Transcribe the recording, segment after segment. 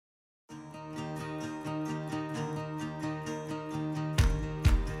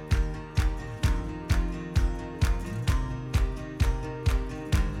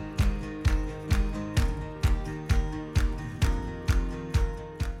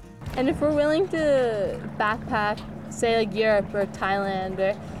And if we're willing to backpack, say like Europe or Thailand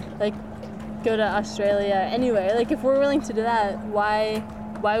or like go to Australia, anywhere, like if we're willing to do that, why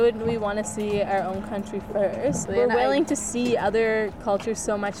wouldn't we want to see our own country first? We're willing to see other cultures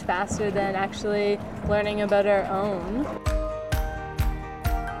so much faster than actually learning about our own.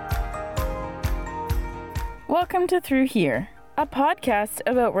 Welcome to Through Here, a podcast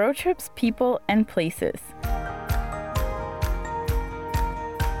about road trips, people, and places.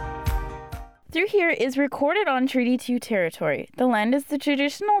 Through Here is recorded on Treaty 2 territory. The land is the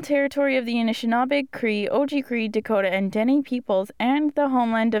traditional territory of the Anishinaabe, Cree, Oji-Cree, Dakota, and Dene peoples, and the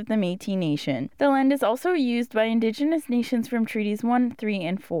homeland of the Métis Nation. The land is also used by Indigenous nations from Treaties 1, 3,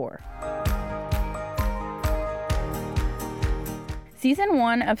 and 4. Season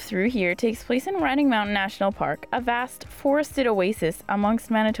 1 of Through Here takes place in Riding Mountain National Park, a vast forested oasis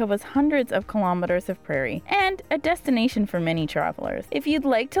amongst Manitoba's hundreds of kilometers of prairie, and a destination for many travelers. If you'd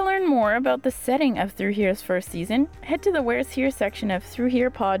like to learn more about the setting of Through Here's first season, head to the Where's Here section of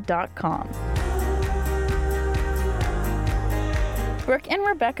throughherepod.com. Brooke and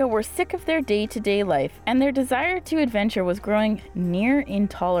Rebecca were sick of their day-to-day life, and their desire to adventure was growing near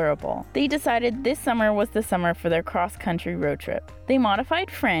intolerable. They decided this summer was the summer for their cross-country road trip. They modified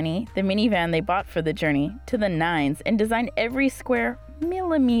Franny, the minivan they bought for the journey, to the nines and designed every square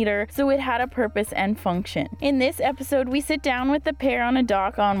millimeter so it had a purpose and function. In this episode, we sit down with the pair on a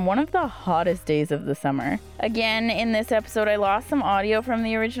dock on one of the hottest days of the summer. Again, in this episode, I lost some audio from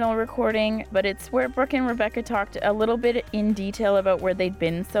the original recording, but it's where Brooke and Rebecca talked a little bit in detail about where they'd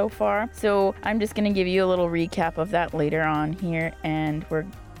been so far. So I'm just going to give you a little recap of that later on here, and we're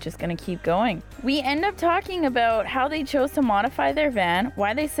just gonna keep going. We end up talking about how they chose to modify their van,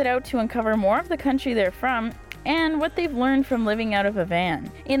 why they set out to uncover more of the country they're from, and what they've learned from living out of a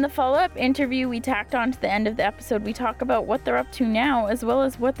van. In the follow-up interview we tacked on to the end of the episode, we talk about what they're up to now, as well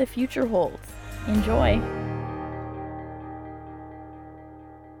as what the future holds. Enjoy.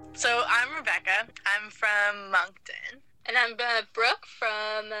 So I'm Rebecca. I'm from Moncton. And I'm Brooke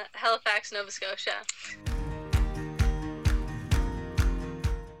from Halifax, Nova Scotia.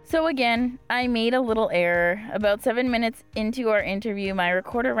 So again, I made a little error. About 7 minutes into our interview, my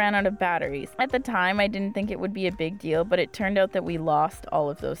recorder ran out of batteries. At the time, I didn't think it would be a big deal, but it turned out that we lost all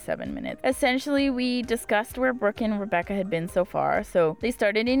of those 7 minutes. Essentially, we discussed where Brooke and Rebecca had been so far. So they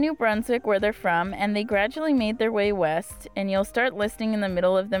started in New Brunswick, where they're from, and they gradually made their way west. And you'll start listening in the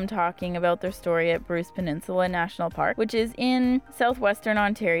middle of them talking about their story at Bruce Peninsula National Park, which is in southwestern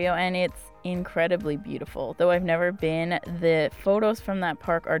Ontario, and it's incredibly beautiful. Though I've never been, the photos from that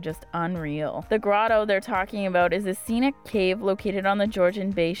park are just unreal. The grotto they're talking about is a scenic cave located on the Georgian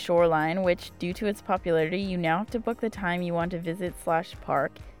Bay shoreline, which, due to its popularity, you now have to book the time you want to visit /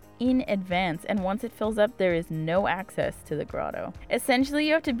 park in advance, and once it fills up, there is no access to the grotto. Essentially,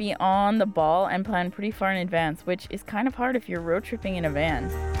 you have to be on the ball and plan pretty far in advance, which is kind of hard if you're road tripping in a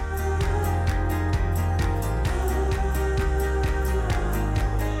van.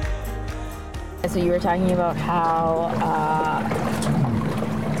 So you were talking about how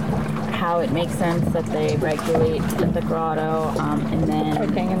it makes sense that they regulate the grotto, and then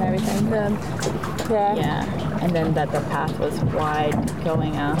Parking and everything. Yeah, and then that the path was wide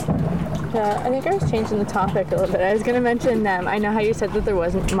going up. Yeah, I think I was changing the topic a little bit. I was going to mention, I know how you said that there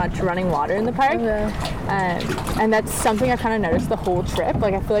wasn't much running water in the park. And that's something I kind of noticed the whole trip.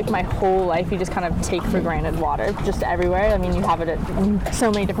 Like, I feel like my whole life you just kind of take for granted water just everywhere. I mean, you have it at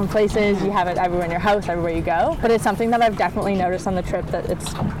so many different places. You have it everywhere in your house, everywhere you go. But it's something that I've definitely noticed on the trip, that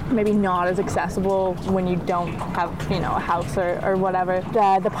it's maybe not as accessible when you don't have, a house or whatever.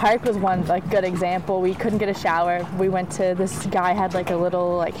 The park was one good example. We couldn't get a shower. We went to, this guy had like a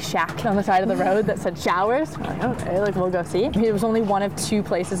little shack on the side of the road that said showers. I'm like, okay, we'll go see. It was only one of 2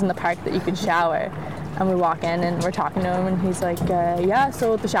 places in the park that you could shower. And we walk in and we're talking to him, and he's like,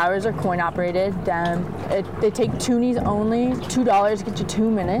 so the showers are coin operated. They take toonies only, $2 to get you 2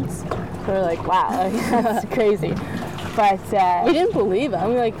 minutes. So we're like, wow, that's crazy. But we didn't believe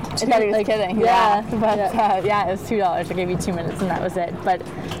him. We thought he was kidding. Yeah, but it was $2. I gave you 2 minutes, and that was it. But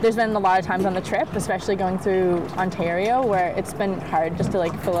there's been a lot of times on the trip, especially going through Ontario, where it's been hard just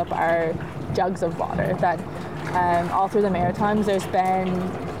to fill up our jugs of water. That all through the Maritimes, there's been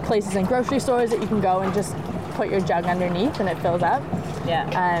places in grocery stores that you can go and just put your jug underneath and it fills up. Yeah.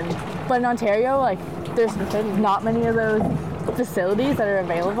 But in Ontario, there's not many of those facilities that are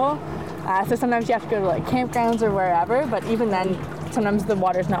available. So sometimes you have to go to campgrounds or wherever, but even then, sometimes the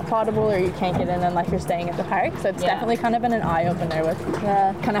water's not potable or you can't get in unless you're staying at the park. So it's definitely kind of been an eye-opener with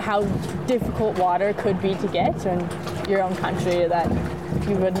kind of how difficult water could be to get in your own country that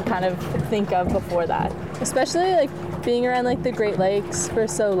you wouldn't kind of think of before that. Especially being around like the Great Lakes for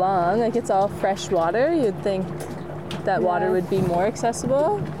so long, like it's all fresh water, you'd think that water would be more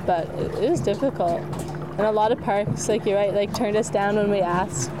accessible, but it is difficult. And a lot of parks, like you're right, like turned us down when we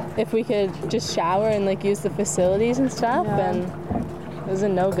asked if we could just shower and like use the facilities and stuff, and it was a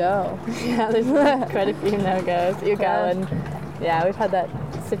no-go. Yeah, there's quite a few no-goes. You go and we've had that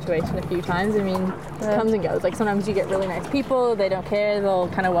situation a few times. I mean, it comes and goes. Like sometimes you get really nice people, they don't care, they'll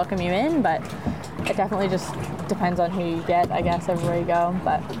kind of welcome you in, but it definitely just depends on who you get, I guess, everywhere you go.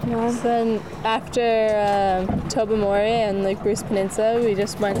 But so then after Tobermory and like Bruce Peninsula, we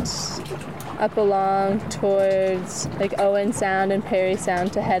just went up along towards like Owen Sound and Perry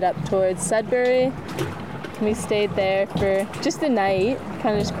Sound to head up towards Sudbury. We stayed there for just a night,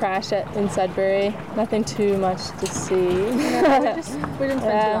 kind of just crashed in Sudbury. Nothing too much to see. Yeah, we didn't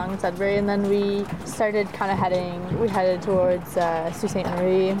spend too long in Sudbury, and then we started kind of headed towards Sault Ste.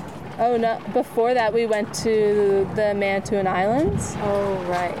 Marie. Oh no, before that we went to the Manitoulin Islands. Oh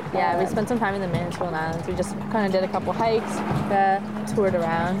right, yeah, we spent some time in the Manitoulin Islands. We just kind of did a couple hikes, toured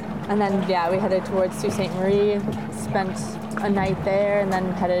around, and then we headed towards Sault Ste. Marie, spent a night there, and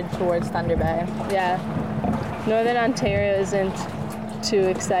then headed towards Thunder Bay. Yeah, Northern Ontario isn't too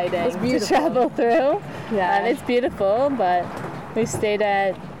exciting to travel through. Yeah, it's beautiful, but we stayed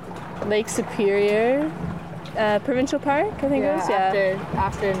at Lake Superior Provincial Park, I think it was.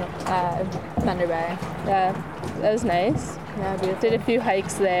 After Thunder Bay. Yeah, that was nice. Yeah, beautiful. Did a few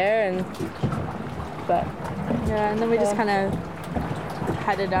hikes there, and then we just kind of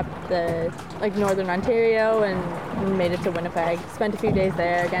headed up the Northern Ontario and made it to Winnipeg. Spent a few days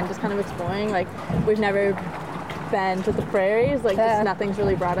there again, just kind of exploring. Like we've never been to the prairies, just nothing's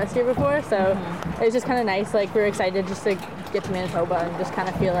really brought us here before, so it was just kind of nice. Like we were excited just to get to Manitoba and just kind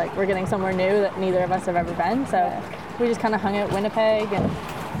of feel like we're getting somewhere new that neither of us have ever been, so we just kind of hung out Winnipeg, and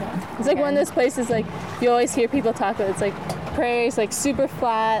it's like one of those places like you always hear people talk about. It's like prairies, like super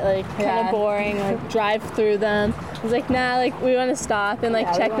flat, like kind of boring, like drive through them. It's like we want to stop and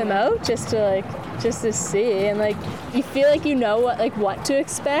check them out just to see, and you feel like you know what to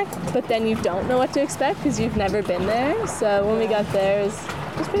expect, but then you don't know what to expect because you've never been there. So when we got there, it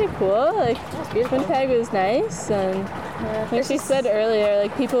was pretty cool. Winnipeg was nice, and like she said earlier,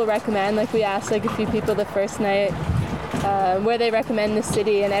 people recommend. We asked a few people the first night where they recommend the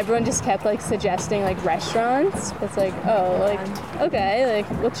city, and everyone just kept suggesting restaurants. It's okay,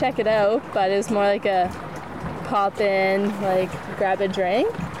 we'll check it out, but it was more like a pop in, grab a drink.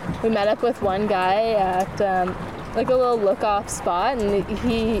 We met up with one guy at a little look-off spot, and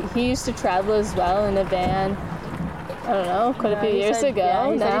he used to travel as well in a van. I don't know, quite a few years ago.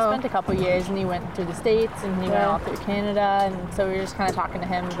 Yeah, he said he spent a couple years, and he went through the States, and he went all through Canada, and so we were just kind of talking to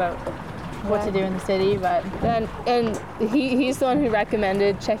him about what to do in the city, but and he's the one who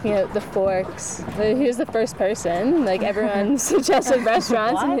recommended checking out the Forks. He was the first person. Everyone suggested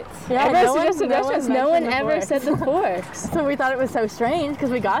restaurants. Everyone suggested restaurants. No one ever said the Forks. So we thought it was so strange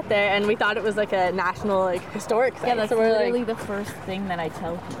because we got there and we thought it was a national historic site. Yeah, that's so we're literally the first thing that I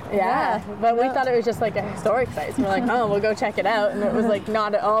tell people. Yeah, but we thought it was just a historic site. So we're oh, we'll go check it out, and it was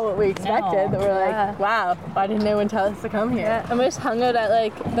not at all what we expected. We're wow, why didn't anyone tell us to come here? Yeah, and we just hung out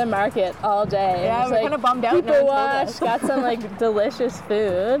at the market all day. Yeah, we're kind of bummed out. People watched, got some delicious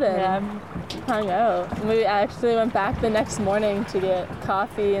food, and hung out. And we actually went back the next morning to get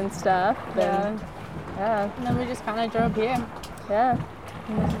coffee and stuff. And then we just kind of drove here. Yeah.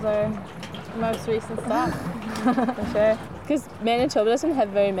 And this is our most recent stop. For sure. Because Manitoba doesn't have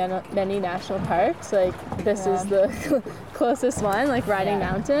very many national parks. This is the closest one, Riding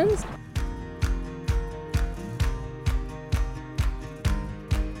Mountains.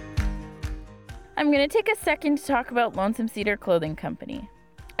 I'm going to take a second to talk about Lonesome Cedar Clothing Company.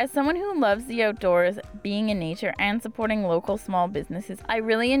 As someone who loves the outdoors, being in nature, and supporting local small businesses, I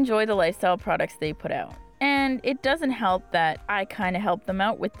really enjoy the lifestyle products they put out. And it doesn't help that I kind of help them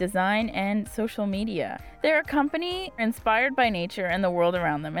out with design and social media. They're a company inspired by nature and the world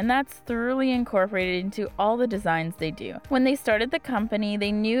around them, and that's thoroughly incorporated into all the designs they do. When they started the company,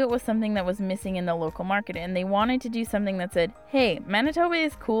 they knew it was something that was missing in the local market, and they wanted to do something that said, hey, Manitoba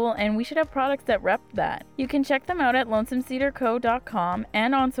is cool, and we should have products that rep that. You can check them out at lonesomeCedarCo.com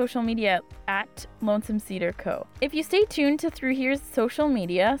and on social media at Lonesome Cedar Co. If you stay tuned to Through Here's social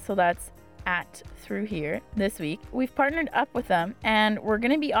media, so that's at Through Here, this week, we've partnered up with them, and we're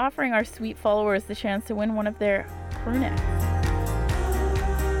going to be offering our sweet followers the chance to win one of their crew necks.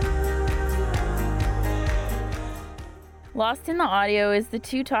 Lost in the audio is the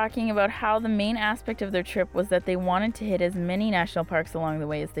two talking about how the main aspect of their trip was that they wanted to hit as many national parks along the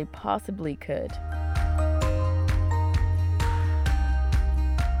way as they possibly could.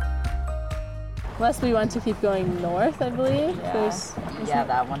 unless we want to keep going north, I believe. Yeah,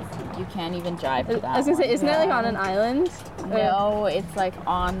 that one. You can't even drive to that. I was gonna say, isn't it like on an island? No, it's like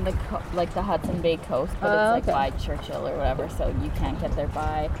on the the Hudson Bay coast, but it's like by Churchill or whatever, so you can't get there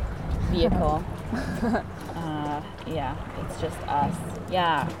by vehicle. Yeah, it's just us.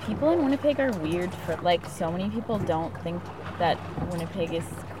 Yeah, people in Winnipeg are weird for, like, so many people don't think that Winnipeg is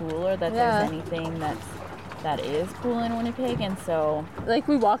cool or that there's anything that is cool in Winnipeg, and so like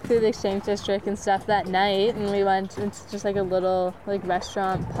we walked through the Exchange District and stuff that night, and we went into just like a little like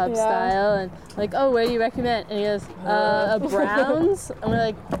restaurant pub style, and like, oh, where do you recommend? And he goes, a Browns, and we're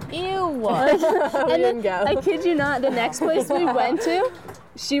like, ew. And then, I kid you not, the next place we went to,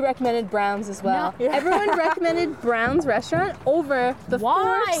 she recommended Browns as well. No. Everyone recommended Browns restaurant over the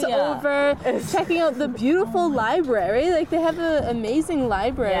Forks, over checking out the beautiful library. Like, they have an amazing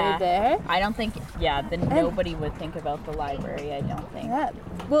library there. I don't think, nobody would think about the library, I don't think. Yeah.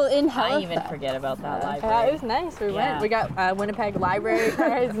 Well, in Halifax. I even forget about that library. It was nice. We went. We got Winnipeg library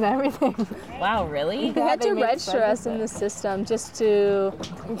cards and everything. Wow, really? They had to register us in the system just to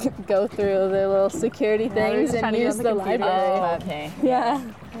go through the little security things and use the library. Oh, okay. Yeah.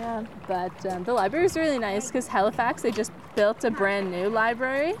 But the library is really nice because Halifax, they just built a brand new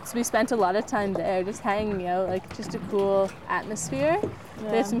library. So we spent a lot of time there just hanging out, like just a cool atmosphere.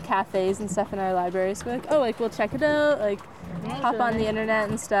 There's some cafes and stuff in our library. So we're like, oh, like we'll check it out, like hop on the internet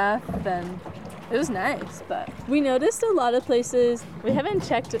and stuff. And it was nice. But we noticed a lot of places, we haven't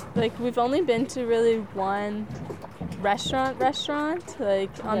checked, like we've only been to really one restaurant like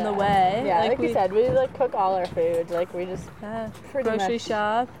on the way. Yeah, like we said, we like cook all our food. Like we just grocery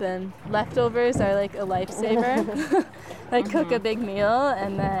shop, and leftovers are like a lifesaver. Like cook a big meal,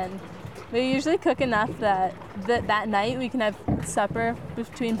 and then we usually cook enough that night we can have supper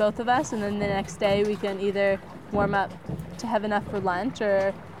between both of us, and then the next day we can either warm up to have enough for lunch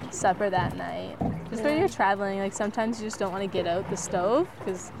or supper that night. Just when you're traveling, like sometimes you just don't want to get out the stove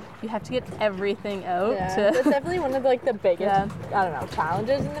because you have to get everything out. It's definitely one of like the biggest, I don't know,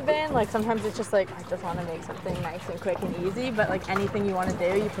 challenges in the van. Like sometimes it's just like, I just want to make something nice and quick and easy, but like anything you want to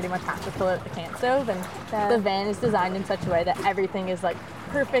do, you pretty much have to pull out the camp stove. And the van is designed in such a way that everything is like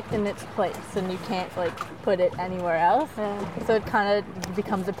perfect in its place and you can't like put it anywhere else. So it kind of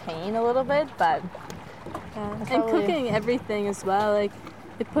becomes a pain a little bit, but and cooking everything as well, like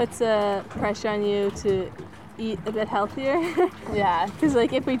it puts a pressure on you to eat a bit healthier. Because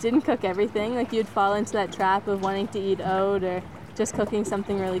like if we didn't cook everything, like you'd fall into that trap of wanting to eat out or just cooking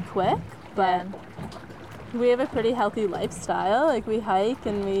something really quick. But we have a pretty healthy lifestyle. Like we hike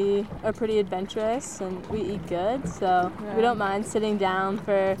and we are pretty adventurous and we eat good, so we don't mind sitting down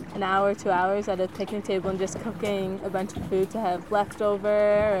for an hour, 2 hours at a picnic table and just cooking a bunch of food to have leftover.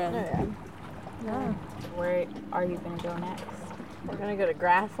 And Where are you going to go next? We're going to go to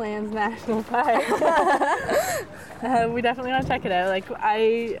Grasslands National Park. We definitely want to check it out. Like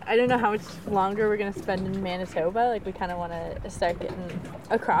I don't know how much longer we're going to spend in Manitoba. Like we kind of want to start getting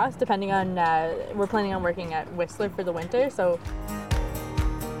across, depending on, we're planning on working at Whistler for the winter, so.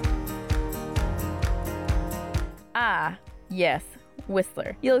 Yes,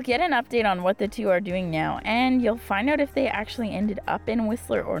 Whistler. You'll get an update on what the two are doing now, and you'll find out if they actually ended up in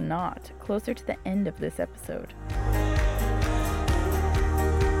Whistler or not, closer to the end of this episode.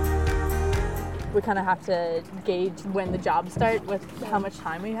 We kind of have to gauge when the jobs start with how much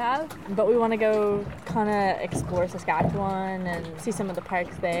time we have. But we want to go kind of explore Saskatchewan and see some of the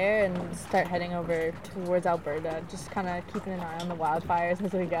parks there and start heading over towards Alberta, just kind of keeping an eye on the wildfires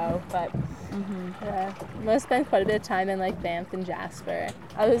as we go. But I'm going to spend quite a bit of time in like Banff and Jasper.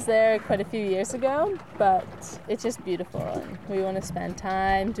 I was there quite a few years ago, but it's just beautiful and we want to spend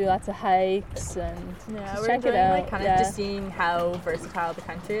time, do lots of hikes and just check it out. Like kind of just seeing how versatile the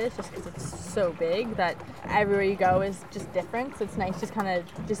country is, just because it's so big that everywhere you go is just different. So it's nice just kind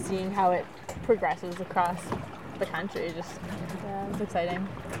of just seeing how it progresses across the country. Just it's exciting.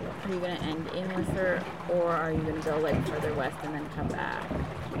 Are you going to end in Whistler, or are you going to go like further west and then come back?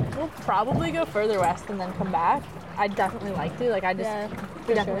 We'll probably go further west and then come back. I'd definitely like to. Like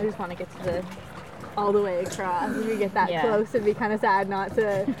we definitely just want to get to all the way across. If we get that close, it'd be kind of sad not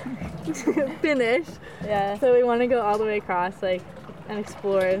to finish. So we want to go all the way across, like, and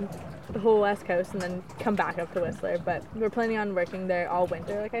explore the whole west coast and then come back up to Whistler. But we're planning on working there all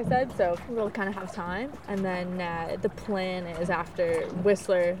winter, like I said, so we'll kind of have time. And then the plan is after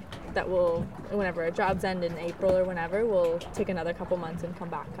Whistler that we'll, whenever our jobs end in April or whenever, we'll take another couple months and come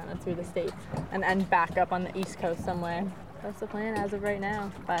back kind of through the States and back up on the East Coast somewhere. That's the plan as of right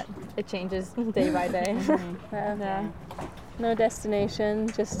now, but it changes day by day. No destination,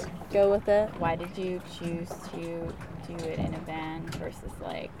 just go with it. Why did you choose to do it in a van versus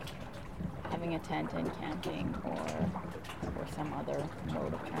like having a tent and camping or some other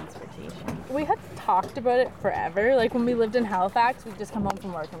mode of transportation. We had talked about it forever. Like when we lived in Halifax, we'd just come home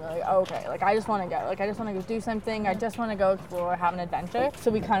from work and we're like, oh, okay, like I just want to go. Like I just want to go do something. I just want to go explore, have an adventure.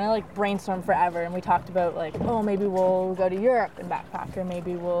 So we kind of like brainstormed forever and we talked about like, oh, maybe we'll go to Europe and backpack, or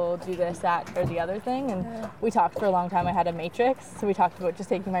maybe we'll do this, that, or the other thing. And we talked for a long time. I had a Matrix, so we talked about just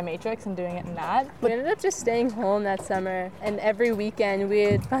taking my Matrix and doing it in that. We ended up just staying home that summer, and every weekend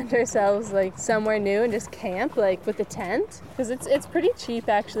we'd find ourselves like somewhere new and just camp like with a tent, because it's pretty cheap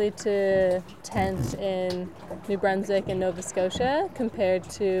actually to tent in New Brunswick and Nova Scotia compared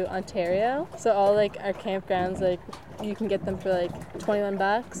to Ontario. So all like our campgrounds, like you can get them for like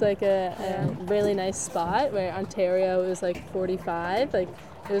 $21, like a really nice spot, where Ontario was like $45. Like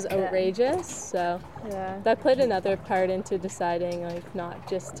it was outrageous. So that played another part into deciding like not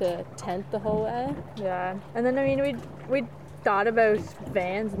just to tent the whole way. Yeah. And then I mean we'd thought about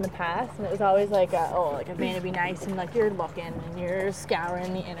vans in the past, and it was always like a van would be nice, and like you're looking and you're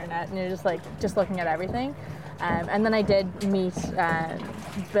scouring the internet and you're just looking at everything. And then I did meet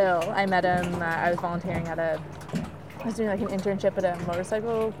Bill. I met him. I was volunteering I was doing like an internship at a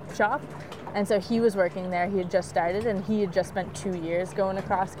motorcycle shop, and so he was working there. He had just started, and he had just spent 2 years going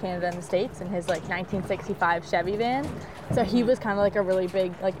across Canada and the States in his like 1965 Chevy van. So he was kind of like a really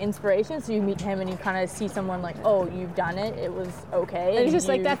big like inspiration. So you meet him and you kind of see someone like, oh, you've done it. It was okay. And it's just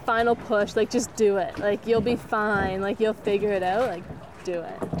like that final push, like just do it. Like you'll be fine. Like you'll figure it out. Like do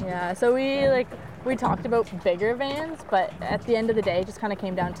it. Yeah. So we talked about bigger vans, but at the end of the day, it just kind of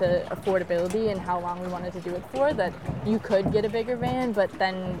came down to affordability and how long we wanted to do it for. That you could get a bigger van, but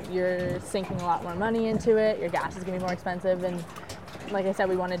then you're sinking a lot more money into it. Your gas is going to be more expensive, and like I said,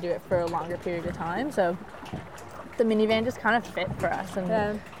 we want to do it for a longer period of time. So the minivan just kind of fit for us,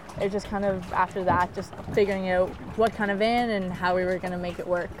 and it just kind of, after that, just figuring out what kind of van and how we were going to make it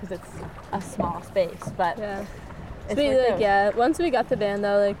work, because it's a small space, but once we got the van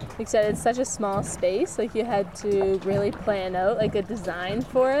though, like you said, it's such a small space, like you had to really plan out like a design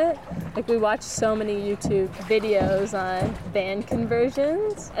for it. Like we watched so many YouTube videos on van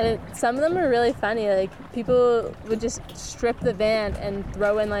conversions, and some of them are really funny. Like people would just strip the van and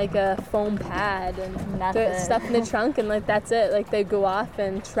throw in like a foam pad and stuff in the trunk, and like that's it. Like they go off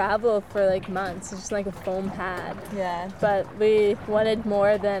and travel for like months. It's just like a foam pad. Yeah. But we wanted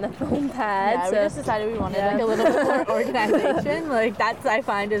more than a foam pad. Yeah, so we just decided we wanted like a little bit more organization. Like that's, I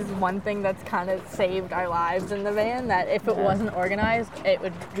find, is one thing that's kind of saved our lives in the van, that if it wasn't organized, it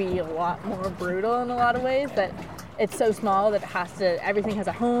would be a lot more brutal in a lot of ways. That it's so small that everything has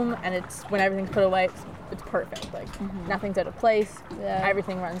a home, and it's, when everything's put away, it's perfect. Like nothing's out of place.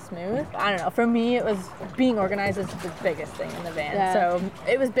 Everything runs smooth. I don't know. For me, it was being organized is the biggest thing in the van. Yeah. So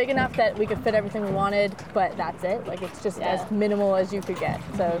it was big enough that we could fit everything we wanted, but that's it. Like it's just as minimal as you could get.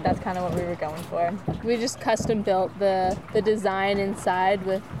 So that's kind of what we were going for. We just custom built the design inside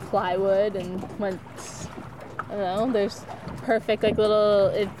with plywood, and went, I don't know, there's perfect like little,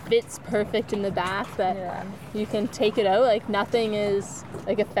 it fits perfect in the back that you can take it out. Like nothing is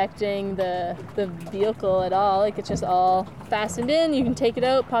like affecting the vehicle at all. Like it's just all fastened in. You can take it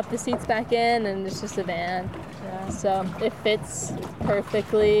out, pop the seats back in, and it's just a van. So it fits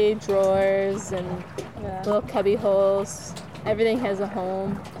perfectly. Drawers and little cubby holes. Everything has a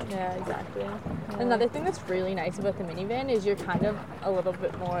home. Yeah, exactly. Another thing that's really nice about the minivan is you're kind of a little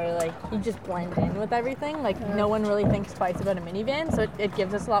bit more like, you just blend in with everything. Like no one really thinks twice about a minivan, so it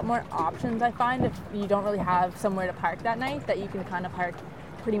gives us a lot more options, I find. If you don't really have somewhere to park that night, that you can kind of park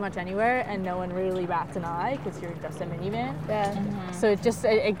pretty much anywhere and no one really bats an eye because you're just a minivan. Yeah. Mm-hmm. So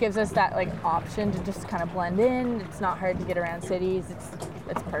it gives us that like option to just kind of blend in. It's not hard to get around cities.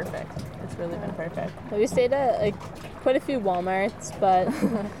 It's perfect. It's really been perfect. We stayed at like quite a few Walmarts, but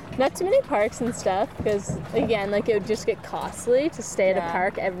not too many parks and stuff because again, like it would just get costly to stay at a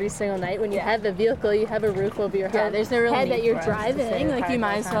park every single night. When you have a vehicle, you have a roof over your head. There's no real head need that you're for us to stay driving. at a Like park you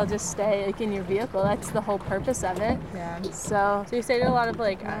might all as the well time. just stay like in your vehicle. That's the whole purpose of it. Yeah. So we stayed at a lot of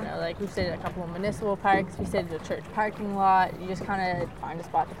like, I don't know, like we stayed at a couple of municipal parks. We stayed at a church parking lot. You just kind of find a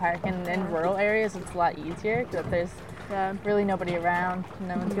spot to park. And in rural areas, it's a lot easier because there's really nobody around.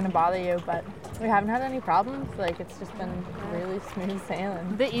 No one's going to bother you. But we haven't had any problems. Like it's just been really smooth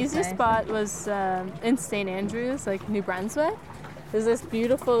sailing. the easiest spot was in St. Andrews, like New Brunswick. There's this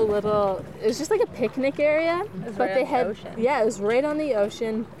beautiful little, it was just like a picnic area. But they had, it was right on the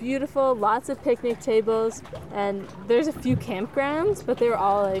ocean. Beautiful, lots of picnic tables. And there's a few campgrounds, but they were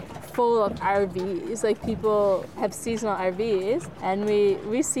all like full of RVs. Like people have seasonal RVs. And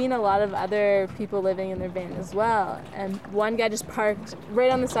we've seen a lot of other people living in their van as well. And one guy just parked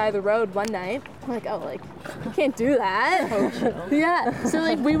right on the side of the road one night. I'm like, oh, like, you can't do that. Yeah. So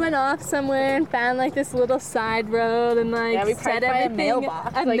like we went off somewhere and found like this little side road and like we parked by a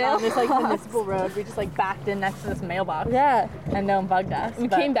mailbox. On this like municipal road. We just like backed in next to this mailbox. Yeah. And no one bugged us. We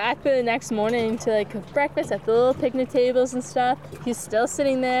came back the next morning to like cook breakfast at the little picnic tables and stuff. He's still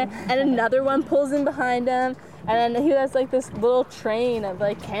sitting there and another one pulls in behind him. And then he has like this little train of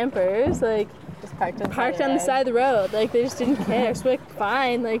like campers like just parked on the side of the road. Like they just didn't care. So we're like,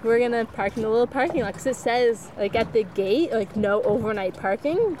 fine, like we're gonna park in the little parking lot because it says like at the gate like no overnight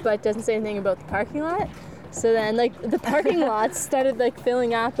parking, but it doesn't say anything about the parking lot. So then like the parking lots started like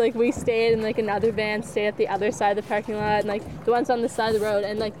filling up. Like we stayed and like another van stayed at the other side of the parking lot and like the ones on the side of the road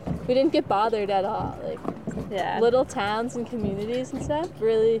and like we didn't get bothered at all. Like little towns and communities and stuff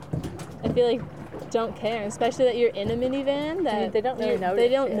really, I feel like don't care, especially that you're in a minivan that they don't really notice. They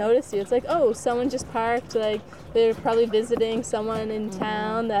don't notice you. It's like, oh, someone just parked. Like they're probably visiting someone in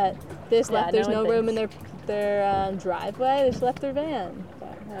town that they just left. There's no room in their driveway. They just left their van.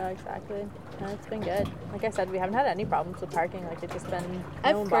 No, exactly. No, it's been good. Like I said, we haven't had any problems with parking. Like it's just been.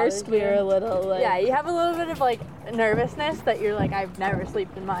 At first, we were a little like. Yeah, you have a little bit of like nervousness that you're like, I've never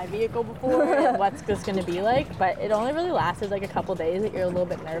slept in my vehicle before, and what's this going to be like? But it only really lasted like a couple days that you're a little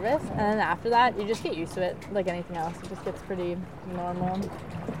bit nervous, and then after that, you just get used to it. Like anything else, it just gets pretty normal.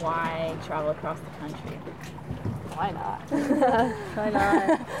 Why travel across the country? Why not? Why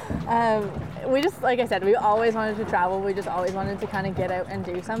not? We just, like I said, we always wanted to travel. We just always wanted to kind of get out and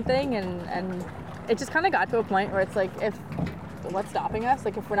do something, and it just kind of got to a point where it's like, what's stopping us?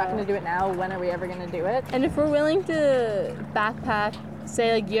 Like, if we're not going to do it now, when are we ever going to do it? And if we're willing to backpack,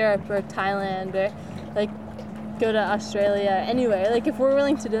 say like Europe or Thailand or like go to Australia, anywhere, like if we're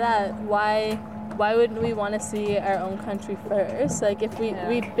willing to do that, why wouldn't we want to see our own country first? Like if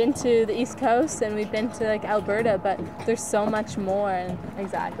we've been to the East Coast and we've been to like Alberta, but there's so much more, and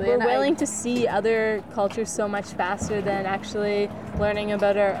exactly we're willing to see other cultures so much faster than actually learning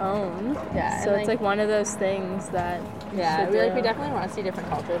about our own. Yeah. So it's like one of those things that we definitely want to see different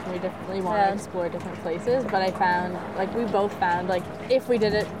cultures and we definitely want to explore different places, but I found like we both found like if we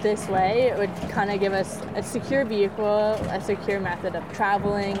did it this way, it would kind of give us a secure vehicle, a secure method of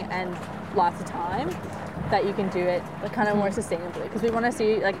traveling, and lots of time that you can do it like kind of more sustainably, because we want to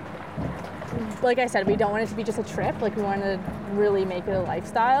see like I said, we don't want it to be just a trip. Like we want to really make it a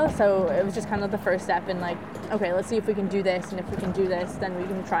lifestyle. So it was just kind of the first step in like, okay, let's see if we can do this, and if we can do this, then we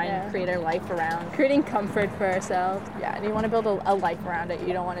can try and create our life around creating comfort for ourselves. Yeah, and you want to build a life around it.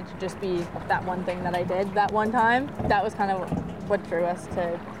 You don't want it to just be that one thing that I did that one time. That was kind of what drew us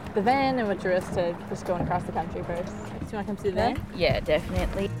to the van and what drew us to just going across the country first. Do you want to come see the van? Yeah,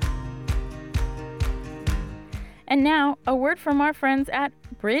 definitely. And now, a word from our friends at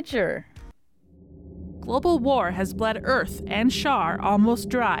Bridger. Global war has bled Earth and Shar almost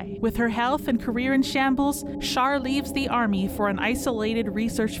dry. With her health and career in shambles, Shar leaves the army for an isolated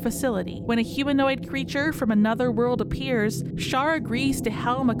research facility. When a humanoid creature from another world appears, Shar agrees to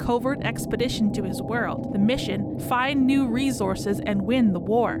helm a covert expedition to his world. The mission: find new resources and win the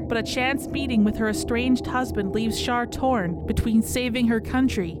war. But a chance meeting with her estranged husband leaves Shar torn between saving her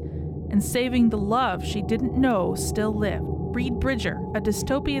country and saving the love she didn't know still lived. Read Bridger, a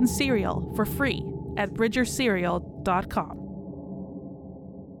dystopian serial, for free at bridgerserial.com.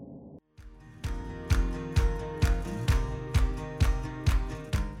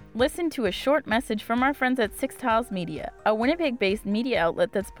 Listen to a short message from our friends at Six Tiles Media, a Winnipeg-based media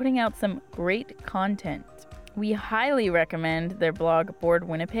outlet that's putting out some great content. We highly recommend their blog Board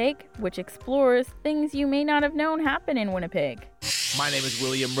Winnipeg, which explores things you may not have known happen in Winnipeg. My name is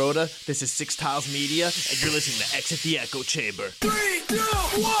William Rhoda, this is Six Tiles Media, and you're listening to Exit the Echo Chamber. 3, 2,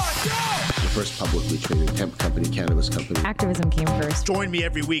 1, go! The first publicly traded hemp company, cannabis company. Activism came first. Join me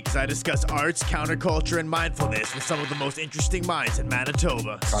every week as I discuss arts, counterculture, and mindfulness with some of the most interesting minds in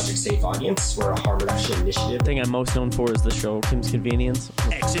Manitoba. Project Safe Audience, we're a harm reduction initiative. The thing I'm most known for is the show Kim's Convenience.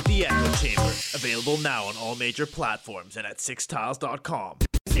 Exit the Echo Chamber, available now on all major platforms and at sixtiles.com.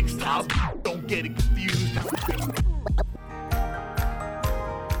 Six Tiles, don't get it confused.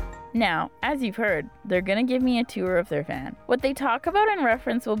 Now, as you've heard, they're gonna give me a tour of their van. What they talk about and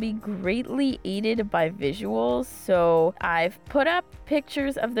reference will be greatly aided by visuals, so I've put up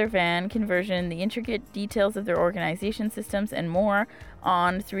pictures of their van conversion, the intricate details of their organization systems, and more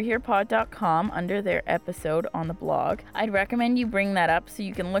on throughherepod.com under their episode on the blog. I'd recommend you bring that up so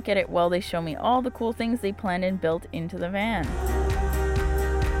you can look at it while they show me all the cool things they planned and built into the van.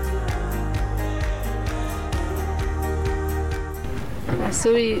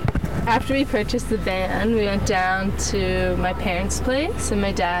 So after we purchased the van, we went down to my parents' place, and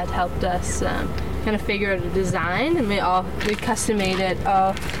my dad helped us kind of figure out a design, and we custom made it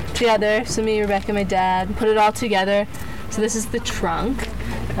all together. So me, Rebecca, my dad, put it all together. So this is the trunk.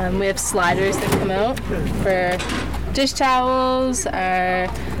 We have sliders that come out for dish towels, our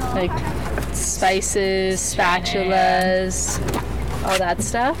like spices, spatulas, all that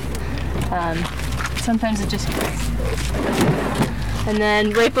stuff. Sometimes it just and then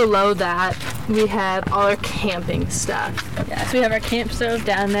right below that, we have all our camping stuff. Yeah, so we have our camp stove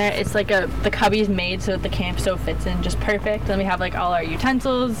down there. It's like the cubby's made so that the camp stove fits in just perfect. Then we have like all our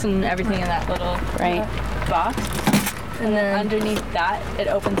utensils and everything in that little box. And then underneath that, it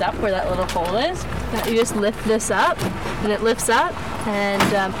opens up where that little hole is. You just lift this up, and it lifts up. And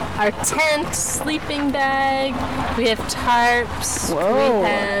our tent, sleeping bag, we have tarps, we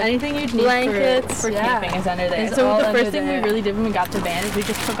have anything you'd need blankets for camping is under there. So the first thing we really did when we got the van is we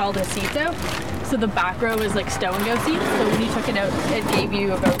just took all the seats out. So the back row is like stow and go seats. So when you took it out, it gave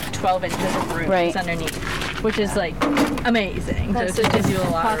you about 12 inches of room underneath, which is like amazing. So it just gives you a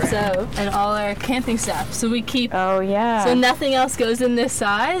lot of room. Out, and all our camping stuff. So we keep. Oh yeah. So nothing else goes in this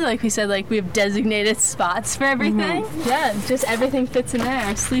side. Like we said, like we have designated spots for everything. Yeah, just everything fits in there.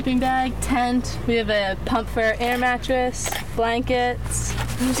 Our sleeping bag, tent. We have a pump for our air mattress, blankets.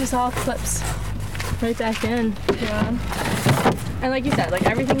 And it just all clips right back in. Yeah. And like you said, like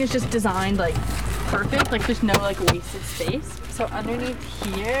everything is just designed like perfect. Like there's no like wasted space. So underneath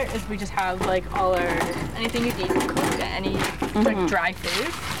here is we just have like all our anything you need to cook, any like dry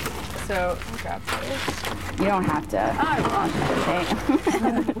food. So I'll grab this. You don't have to.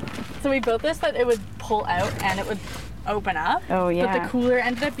 So we built this that it would pull out and it would open up. Oh yeah. But the cooler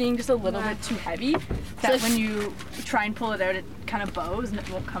ended up being just a little bit too heavy. That when you try and pull it out, it kind of bows and it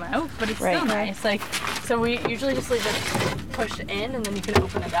won't come out. But it's still nice. Like so we usually just leave it pushed in and then you can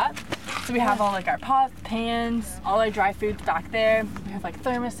open it up. So we have all like our pots, pans, all our dry foods back there. We have like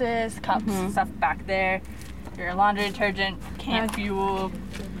thermoses, cups, stuff back there. Your laundry detergent, camp fuel,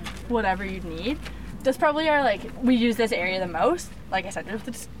 whatever you need. That's probably our like we use this area the most. Like I said,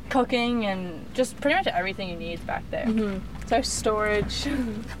 just cooking and just pretty much everything you need is back there. It's our storage.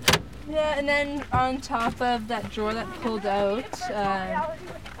 Yeah, and then on top of that drawer that pulled out,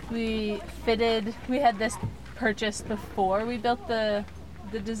 we had this purchased before we built the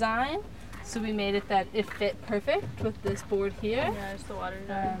design, so we made it that it fit perfect with this board here. Yeah, it's the water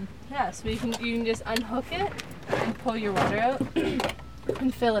jar. So you can just unhook it and pull your water out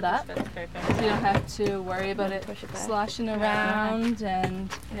and fill it up. That's perfect. So you don't have to worry about it sloshing around and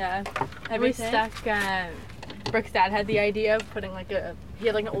everything. We stuck. Brooke's dad had the idea of putting he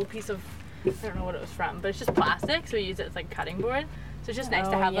had like an old piece of, I don't know what it was from, but it's just plastic, so we use it as like cutting board. So it's just nice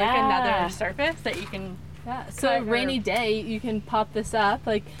to have like another surface that you can. Yeah, so rainy day you can pop this up.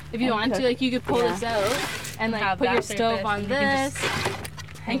 Like if you want to, like you could pull this out and like put your stove on this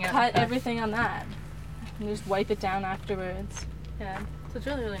and cut everything on that. And just wipe it down afterwards. Yeah, so it's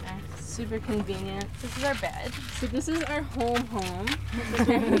really, really nice. Super convenient. This is our bed. So this is our home. This is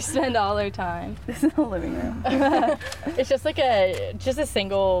where we spend all our time. This is the living room. It's just like a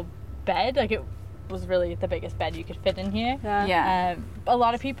single bed. Like it was really the biggest bed you could fit in here. Yeah. A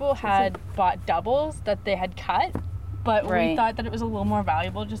lot of people had bought doubles that they had cut, but we thought that it was a little more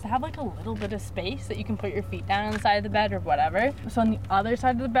valuable just to have like a little bit of space that you can put your feet down on the side of the bed or whatever. So on the other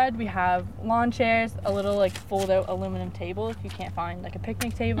side of the bed we have lawn chairs, a little like fold out aluminum table if you can't find like a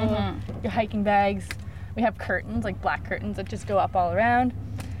picnic table, your hiking bags. We have curtains, like black curtains that just go up all around.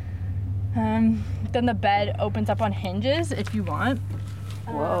 Then the bed opens up on hinges if you want.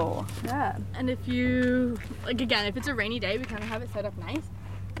 Whoa. Yeah. And if you, like again, if it's a rainy day, we kind of have it set up nice.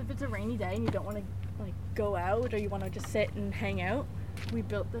 So if it's a rainy day and you don't want to like go out or you want to just sit and hang out, we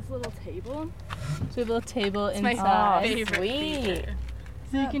built this little table. So we have a little table inside. My favorite feature.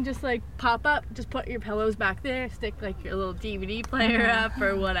 So you can just like pop up, just put your pillows back there, stick like your little DVD player up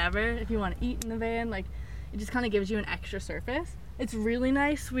or whatever. If you want to eat in the van, like it just kind of gives you an extra surface. It's really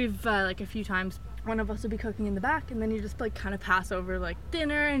nice. We've like a few times one of us will be cooking in the back and then you just like kind of pass over like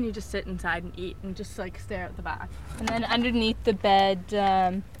dinner and you just sit inside and eat and just like stare at the back. And then underneath the bed,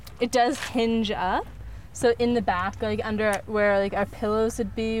 it does hinge up. So in the back, like under where like our pillows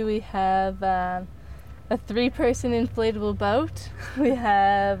would be, we have a 3-person inflatable boat. We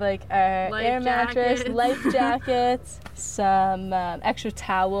have like our air mattress, life jackets, some extra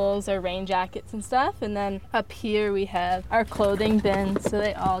towels or rain jackets and stuff. And then up here we have our clothing bins, so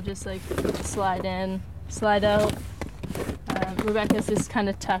they all just like slide in, slide out. Rebecca's is kind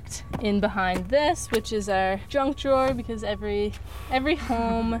of tucked in behind this, which is our junk drawer, because every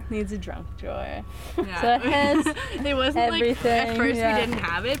home needs a junk drawer. Yeah. So it has it wasn't everything. Like at first we didn't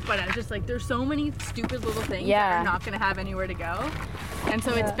have it, but I was just like, there's so many stupid little things that are not gonna have anywhere to go, and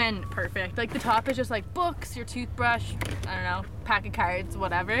so it's been perfect. Like the top is just like books, your toothbrush, I don't know, pack of cards,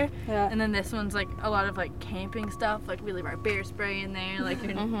 whatever. Yeah. And then this one's like a lot of like camping stuff. Like we leave our bear spray in there, like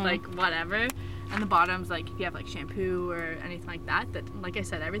like whatever. And the bottom's like if you have like shampoo or anything like that, like I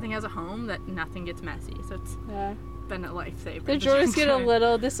said, everything has a home that nothing gets messy. So it's been a lifesaver. The drawers get a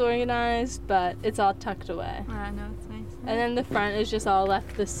little disorganized, but it's all tucked away. I know, it's nice. And then the front is just all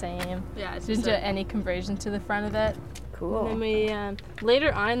left the same. Yeah, it's didn't do any conversion to the front of it. Cool. And then we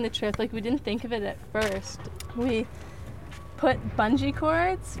later on in the trip, like we didn't think of it at first, we put bungee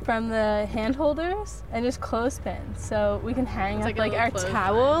cords from the hand holders and just clothespins, so we can hang up like our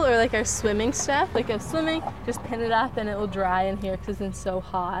towel or like our swimming stuff. Like if swimming, just pin it up and it will dry in here because it's been so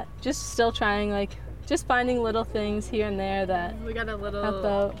hot. Just still trying, like just finding little things here and there that we got a little help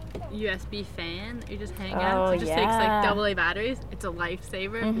out. USB fan that you just hang out. It just takes like AA batteries. It's a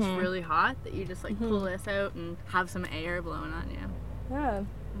lifesaver if it's really hot, that you just like pull this out and have some air blowing on you. Yeah,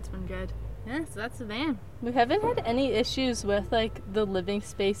 it's been good. Yeah, so that's the van. We haven't had any issues with like the living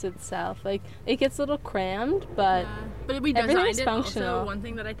space itself. Like it gets a little crammed, but we designed it functional. Also, one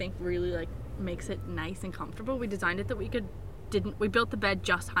thing that I think really like makes it nice and comfortable, we designed it that we built the bed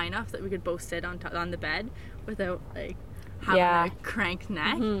just high enough that we could both sit on the bed without like having a cranked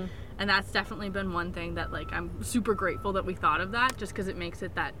neck. And that's definitely been one thing that like I'm super grateful that we thought of that, just because it makes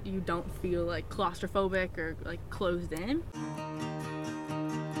it that you don't feel like claustrophobic or like closed in.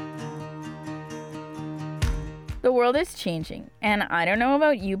 The world is changing, and I don't know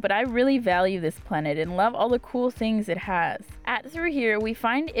about you, but I really value this planet and love all the cool things it has. At Through Here, we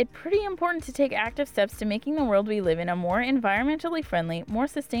find it pretty important to take active steps to making the world we live in a more environmentally friendly, more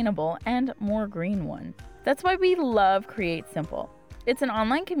sustainable, and more green one. That's why we love Create Simple. It's an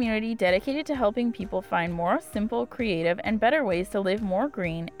online community dedicated to helping people find more simple, creative, and better ways to live more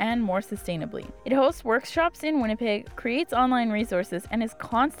green and more sustainably. It hosts workshops in Winnipeg, creates online resources, and is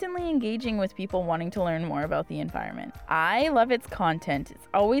constantly engaging with people wanting to learn more about the environment. I love its content. It's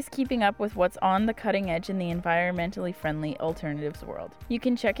always keeping up with what's on the cutting edge in the environmentally friendly alternatives world. You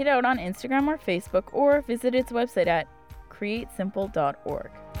can check it out on Instagram or Facebook, or visit its website at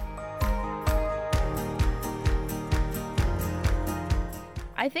createsimple.org.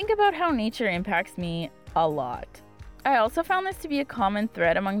 I think about how nature impacts me a lot. I also found this to be a common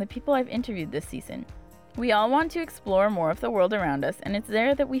thread among the people I've interviewed this season. We all want to explore more of the world around us, and it's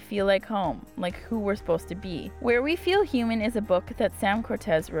there that we feel like home, like who we're supposed to be. Where We Feel Human is a book that Sam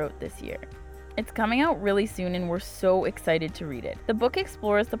Cortez wrote this year. It's coming out really soon, and we're so excited to read it. The book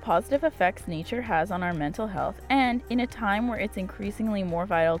explores the positive effects nature has on our mental health, and in a time where it's increasingly more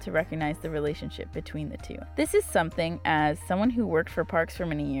vital to recognize the relationship between the two. This is something, as someone who worked for parks for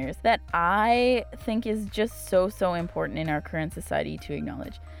many years, that I think is just so important in our current society to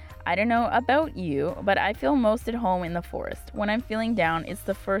acknowledge. I don't know about you, but I feel most at home in the forest. When I'm feeling down, it's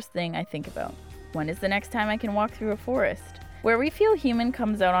the first thing I think about. When is the next time I can walk through a forest? Where We Feel Human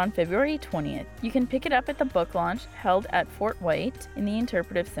comes out on February 20th. You can pick it up at the book launch held at Fort White in the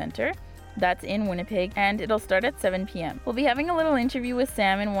Interpretive Center. That's in Winnipeg, and it'll start at 7 p.m. We'll be having a little interview with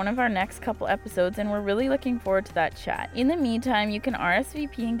Sam in one of our next couple episodes, and we're really looking forward to that chat. In the meantime, you can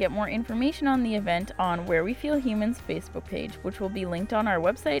RSVP and get more information on the event on Where We Feel Human's Facebook page, which will be linked on our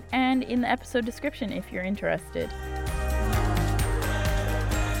website and in the episode description if you're interested.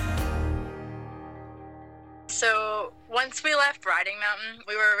 So once we left Riding Mountain,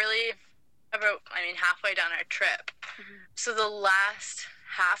 we were really halfway down our trip. So the last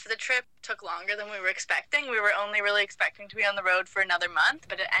half of the trip took longer than we were expecting. We were only really expecting to be on the road for another month,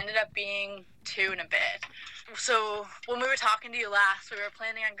 but it ended up being 2 and a bit. So when we were talking to you last, we were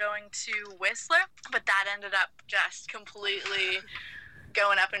planning on going to Whistler, but that ended up just completely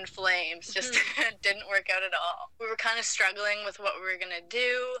going up in flames. Just didn't work out at all. We were kind of struggling with what we were going to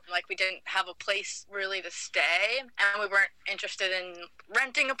do. Like, we didn't have a place really to stay, and we weren't interested in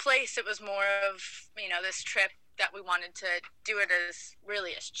renting a place. It was more of, this trip that we wanted to do it as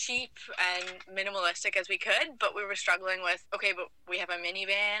cheap and minimalistic as we could, but we were struggling with, okay, but we have a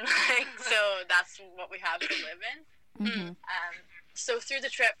minivan, so that's what we have to live in. So through the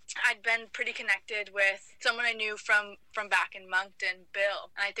trip, I'd been pretty connected with someone I knew from back in Moncton,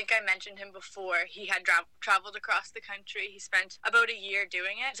 Bill. And I think I mentioned him before. He had traveled across the country. He spent about a year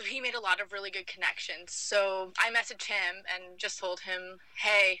doing it. So he made a lot of really good connections. So I messaged him and just told him,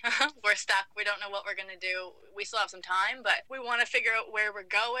 hey, we're stuck. We don't know what we're going to do. We still have some time, but we want to figure out where we're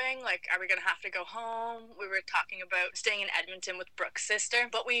going. Like, are we going to have to go home? We were talking about staying in Edmonton with Brooke's sister,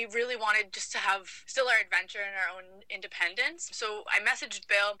 but we really wanted just to have still our adventure and our own independence. So I messaged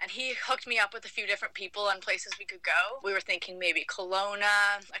Bill and he hooked me up with a few different people on places we could go. We were thinking maybe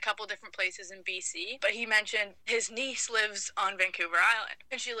Kelowna, a couple different places in BC, but he mentioned his niece lives on Vancouver Island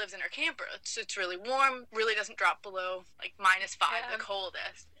and she lives in her camper. So it's really warm, really doesn't drop below like -5, the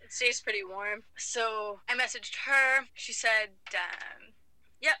coldest. It stays pretty warm. So I messaged her. She said,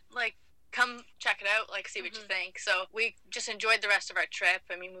 yep, like, come check it out, like, see what you think. So we just enjoyed the rest of our trip.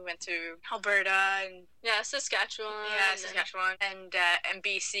 I mean, we went to Alberta and Saskatchewan and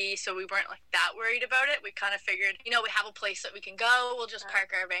BC, so we weren't like that worried about it. We kind of figured, we have a place that we can go. We'll just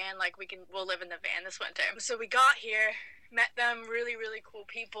park our van, like we'll live in the van this winter. So we got here, met them, really, really cool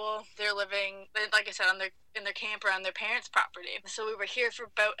people. They're living, like I said, in their camper on their parents' property. So we were here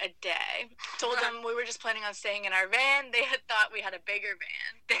for about a day. Told them we were just planning on staying in our van. They had thought we had a bigger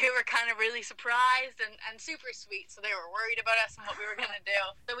van. They were kind of really surprised and super sweet. So they were worried about us and what we were going to do.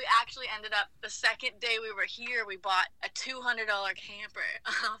 So we actually ended up, the second day we were here, we bought a $200 camper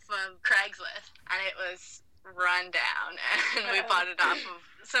off of Craigslist. And it was run down. And we bought it off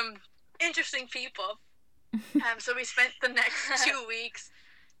of some interesting people. So we spent the next 2 weeks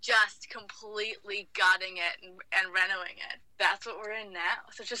just completely gutting it and renoing it. That's what we're in now.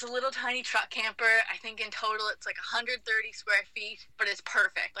 So just a little tiny truck camper. I think in total it's like 130 square feet, but it's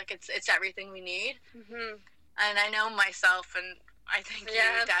perfect. Like it's everything we need. And I know myself, and I think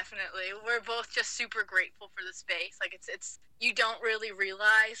you definitely. We're both just super grateful for the space. Like it's you don't really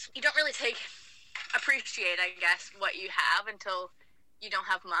appreciate, I guess, what you have until you don't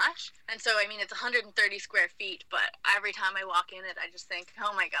have much. And so, I mean, it's 130 square feet, but every time I walk in it, I just think, oh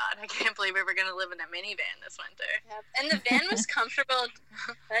my God, I can't believe we were going to live in a minivan this winter. Yep. And the van was comfortable.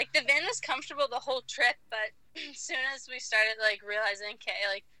 The van was comfortable the whole trip, but as soon as we started, realizing,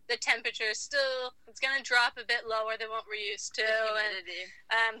 okay, the temperature is it's going to drop a bit lower than what we're used to.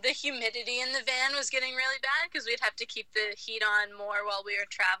 The humidity in the van was getting really bad because we'd have to keep the heat on more while we were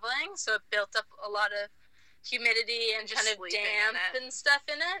traveling. So it built up a lot of humidity and kind of damp and stuff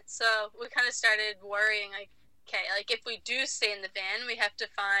in it. So we kind of started worrying, if we do stay in the van, we have to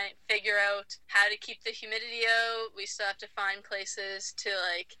figure out how to keep the humidity out. We still have to find places to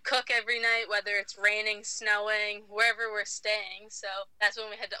cook every night, whether it's raining, snowing, wherever we're staying. So that's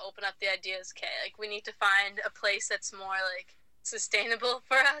when we had to open up the ideas. We need to find a place that's more sustainable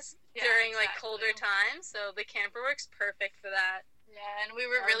for us during colder times. So the camper works perfect for that. Yeah, and we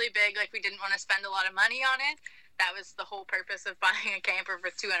were really big. We didn't want to spend a lot of money on it. That was the whole purpose of buying a camper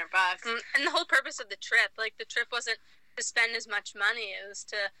for $200. And the whole purpose of the trip, the trip wasn't to spend as much money. It was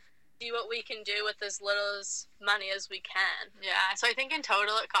to see what we can do with as little money as we can. Yeah, so I think in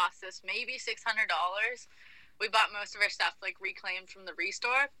total it cost us maybe $600. We bought most of our stuff reclaimed from the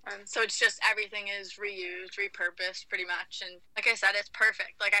Restore. So it's just everything is reused, repurposed pretty much. And like I said, it's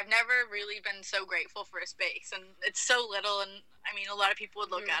perfect. I've never really been so grateful for a space. And it's so little. And I mean, a lot of people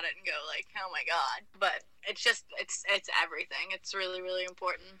would look at it and go oh my God. But it's just, it's everything. It's really, really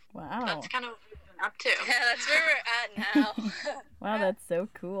important. Wow. That's kind of what we've been up to. Yeah, that's where we're at now. Wow, that's so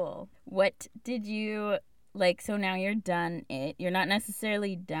cool. What did you, so now you're done you're not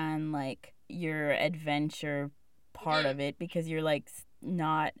necessarily done, your adventure part of it, because you're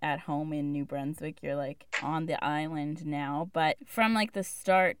not at home in New Brunswick, you're on the island now, but from the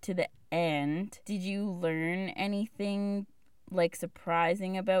start to the end, did you learn anything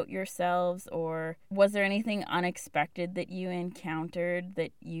surprising about yourselves, or was there anything unexpected that you encountered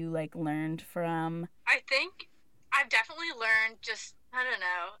that you learned from? I think I've definitely learned just, I don't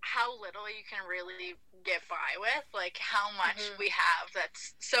know, how little you can really get by with, how much we have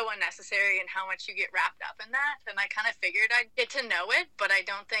that's so unnecessary and how much you get wrapped up in that. And I kind of figured I'd get to know it, but I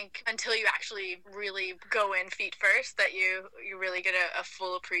don't think until you actually really go in feet first that you really get a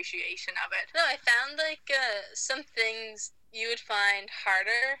full appreciation of it. No, I found some things you would find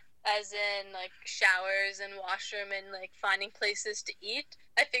harder, as in showers and washroom and finding places to eat.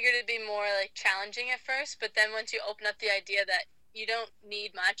 I figured it'd be more challenging at first, but then once you open up the idea that you don't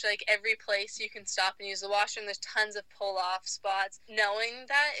need much, every place you can stop and use the washroom, there's tons of pull-off spots. Knowing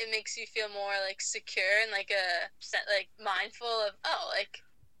that, it makes you feel more secure and mindful of,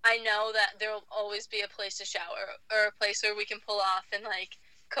 I know that there will always be a place to shower or a place where we can pull off and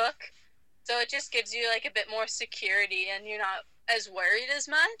cook. So it just gives you a bit more security, and you're not as worried as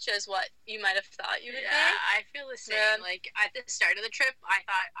much as what you might have thought you would be. I feel the same. Like, at the start of the trip, I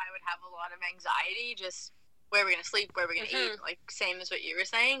thought I would have a lot of anxiety, just where we're going to sleep, where we're going to eat, like, same as what you were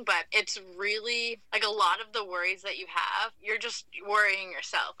saying. But it's really, like, a lot of the worries that you have, you're just worrying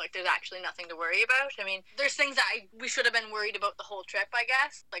yourself. Like, there's actually nothing to worry about. I mean, there's things that we should have been worried about the whole trip, I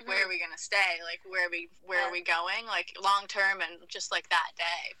guess. Like, where are we going to stay? Like, where are we going? Like, long term and just, like, that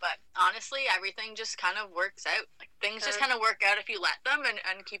day. But honestly, everything just kind of works out. Like, things just kind of work out if you let them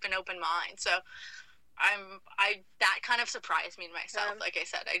and keep an open mind. So that kind of surprised me in myself. Like I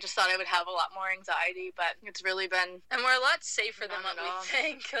said, I just thought I would have a lot more anxiety, but it's really been, and we're a lot safer than what we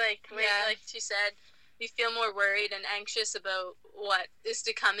think. Like she said, you feel more worried and anxious about what is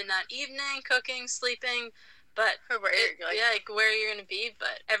to come in that evening, cooking, sleeping, but where you're gonna be.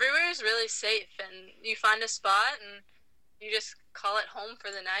 But everywhere is really safe, and you find a spot and you just call it home for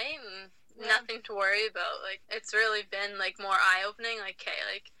the night, and nothing to worry about. Like, it's really been like more eye-opening. Like, okay,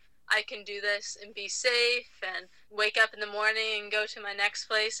 like, I can do this and be safe and wake up in the morning and go to my next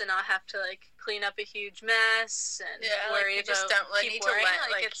place and not have to, like, clean up a huge mess and worry about just don't keep worrying.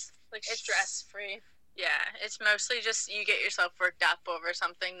 It's stress-free. Yeah, it's mostly just you get yourself worked up over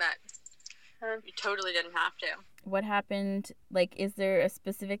something that you totally didn't have to. What happened? Like, is there a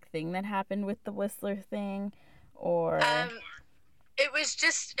specific thing that happened with the Whistler thing? Or... it was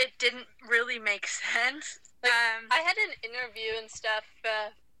just, it didn't really make sense. Like, I had an interview and stuff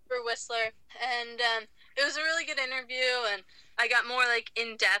for Whistler, and it was a really good interview, and I got more, like,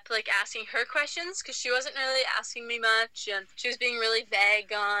 in-depth, like, asking her questions, because she wasn't really asking me much, and she was being really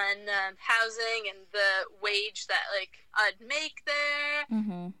vague on housing and the wage that, like, I'd make there,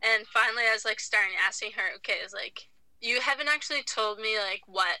 and finally I was, like, starting asking her, okay, I was like, you haven't actually told me, like,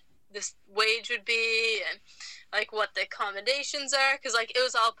 what this wage would be, and like what the accommodations are, because like it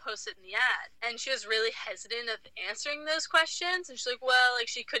was all posted in the ad, and she was really hesitant of answering those questions, and she's like, well, like,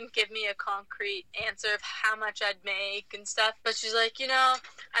 she couldn't give me a concrete answer of how much I'd make and stuff, but she's like, you know,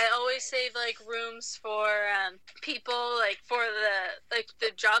 I always save like rooms for people, like, for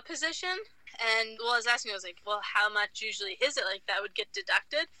the job position. And I was asking, I was like, well, how much usually is it, like, that would get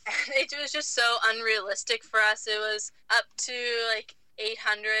deducted? And it was just so unrealistic for us. It was up to like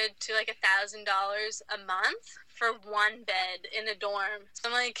 $800 to like $1,000 a month for one bed in a dorm. So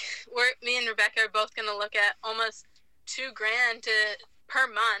I'm like, me and Rebecca are both gonna look at almost $2,000 per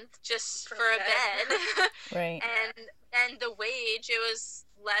month just for a bed. Right. And the wage, it was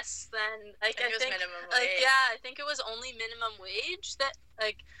less than, like, I think minimum wage. Like, yeah, I think it was only minimum wage that,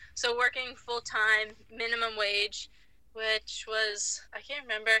 like, so working full time, minimum wage, which was, I can't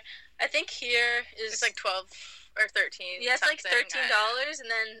remember. I think here is it's like 12 or 13. Yeah, it's like $13, and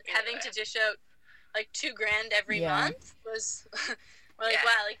then having to dish out like $2,000 every month was we're like,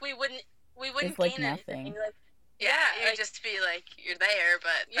 wow, like we wouldn't it's gain like nothing. anything. Like, you'd like, just be like, you're there,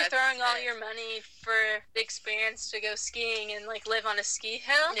 but you're throwing all your money for the experience to go skiing and like live on a ski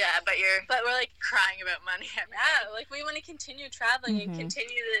hill. Yeah, but we're like crying about money. Like we want to continue traveling and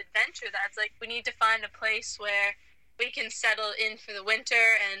continue the adventure. That's like, we need to find a place where we can settle in for the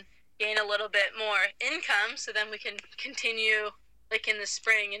winter and gain a little bit more income, so then we can continue like in the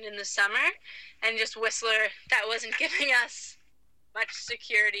spring and in the summer. And just Whistler, that wasn't giving us much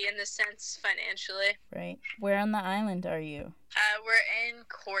security in the sense financially. Right. Where on the island are you? We're in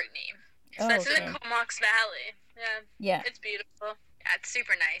Courtenay. So that's in the Comox Valley. Yeah. It's beautiful. Yeah, it's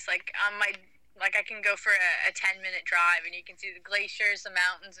super nice. Like on my, like I can go for a 10-minute drive and you can see the glaciers, the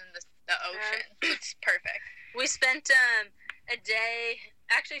mountains, and the ocean. It's perfect. We spent a day,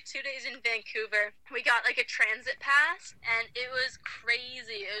 actually 2 days in Vancouver. We got like a transit pass, and it was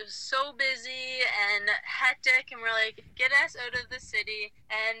crazy. It was so busy and hectic, and we're like, get us out of the city.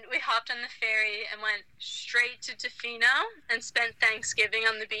 And we hopped on the ferry and went straight to Tofino and spent Thanksgiving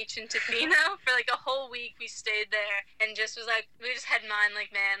on the beach in Tofino for like a whole week. We stayed there and just was like, we just had in mind,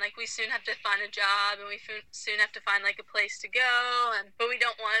 like, man, like we soon have to find a job, and we soon have to find like a place to go, but we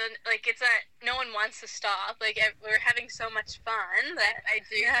don't want to, like, it's that no one wants to stop. Like, we're having so much fun that I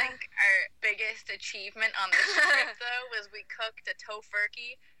do think our biggest achievement on this trip, though, was we cooked a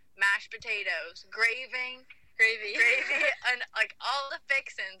tofurkey, mashed potatoes, gravy, and like all the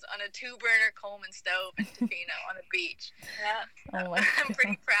fixins on a 2-burner Coleman stove in Tofino on the beach. Yeah. Oh my I'm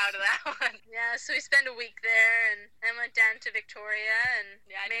pretty proud of that one. Yeah, so we spent a week there and then went down to Victoria and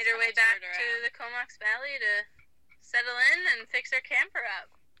made our way back to the Comox Valley to settle in and fix our camper up.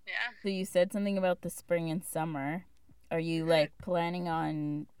 Yeah. So you said something about the spring and summer. Are you like planning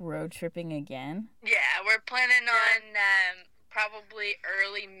on road tripping again? Yeah, we're planning on probably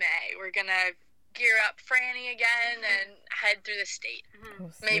early May. We're gonna gear up Franny again and head through the state.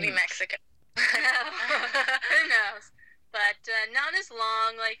 Oh, maybe Mexico. Who knows? but not as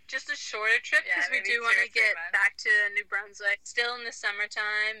long, like just a shorter trip, because we do want to get back to New Brunswick still in the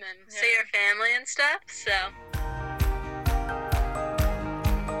summertime and see our family and stuff, so.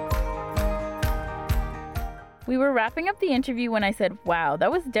 We were wrapping up the interview when I said, wow, that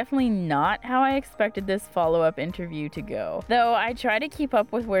was definitely not how I expected this follow-up interview to go. Though I try to keep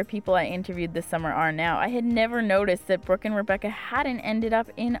up with where people I interviewed this summer are now, I had never noticed that Brooke and Rebecca hadn't ended up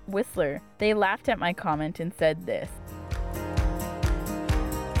in Whistler. They laughed at my comment and said this.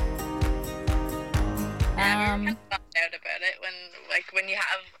 We were kind of bummed out about it when you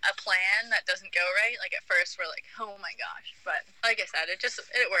have a plan that doesn't go right. Like at first we're like, oh my gosh, but like I said, it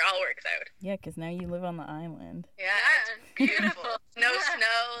all works out. Yeah, because now you live on the island. Yeah, it's beautiful. No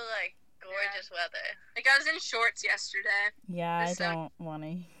snow, like gorgeous weather. Like I was in shorts yesterday. Yeah, I don't want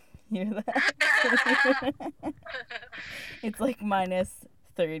to hear that. It's like minus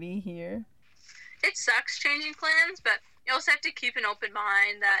 30 here. It sucks changing plans, but you also have to keep an open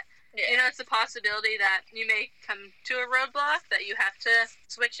mind that you know, it's a possibility that you may come to a roadblock, that you have to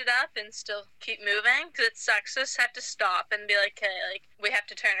switch it up and still keep moving, because it sucks to just have to stop and be like, okay, like, we have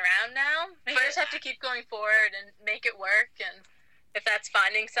to turn around now. But you just have to keep going forward and make it work, and if that's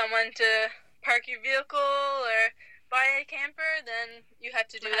finding someone to park your vehicle or buy a camper, then you have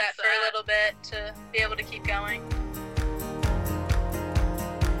to do that for a little bit to be able to keep going.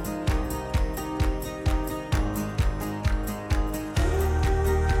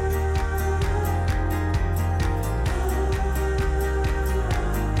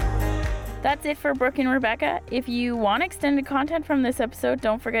 That's it for Brooke and Rebecca. If you want extended content from this episode,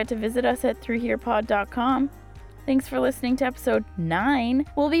 don't forget to visit us at throughherepod.com. Thanks for listening to episode 9.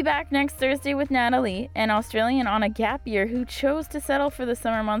 We'll be back next Thursday with Natalie, an Australian on a gap year who chose to settle for the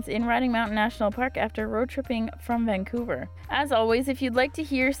summer months in Riding Mountain National Park after road tripping from Vancouver. As always, if you'd like to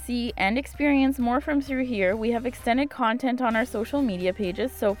hear, see, and experience more from Through Here, we have extended content on our social media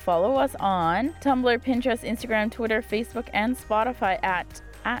pages, so follow us on Tumblr, Pinterest, Instagram, Twitter, Facebook, and Spotify at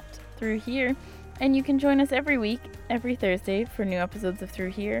Through Here, and you can join us every week, every Thursday, for new episodes of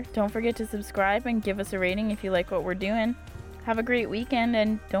Through Here. Don't forget to subscribe and give us a rating if you like what we're doing. Have a great weekend,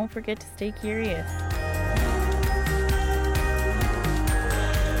 and don't forget to stay curious.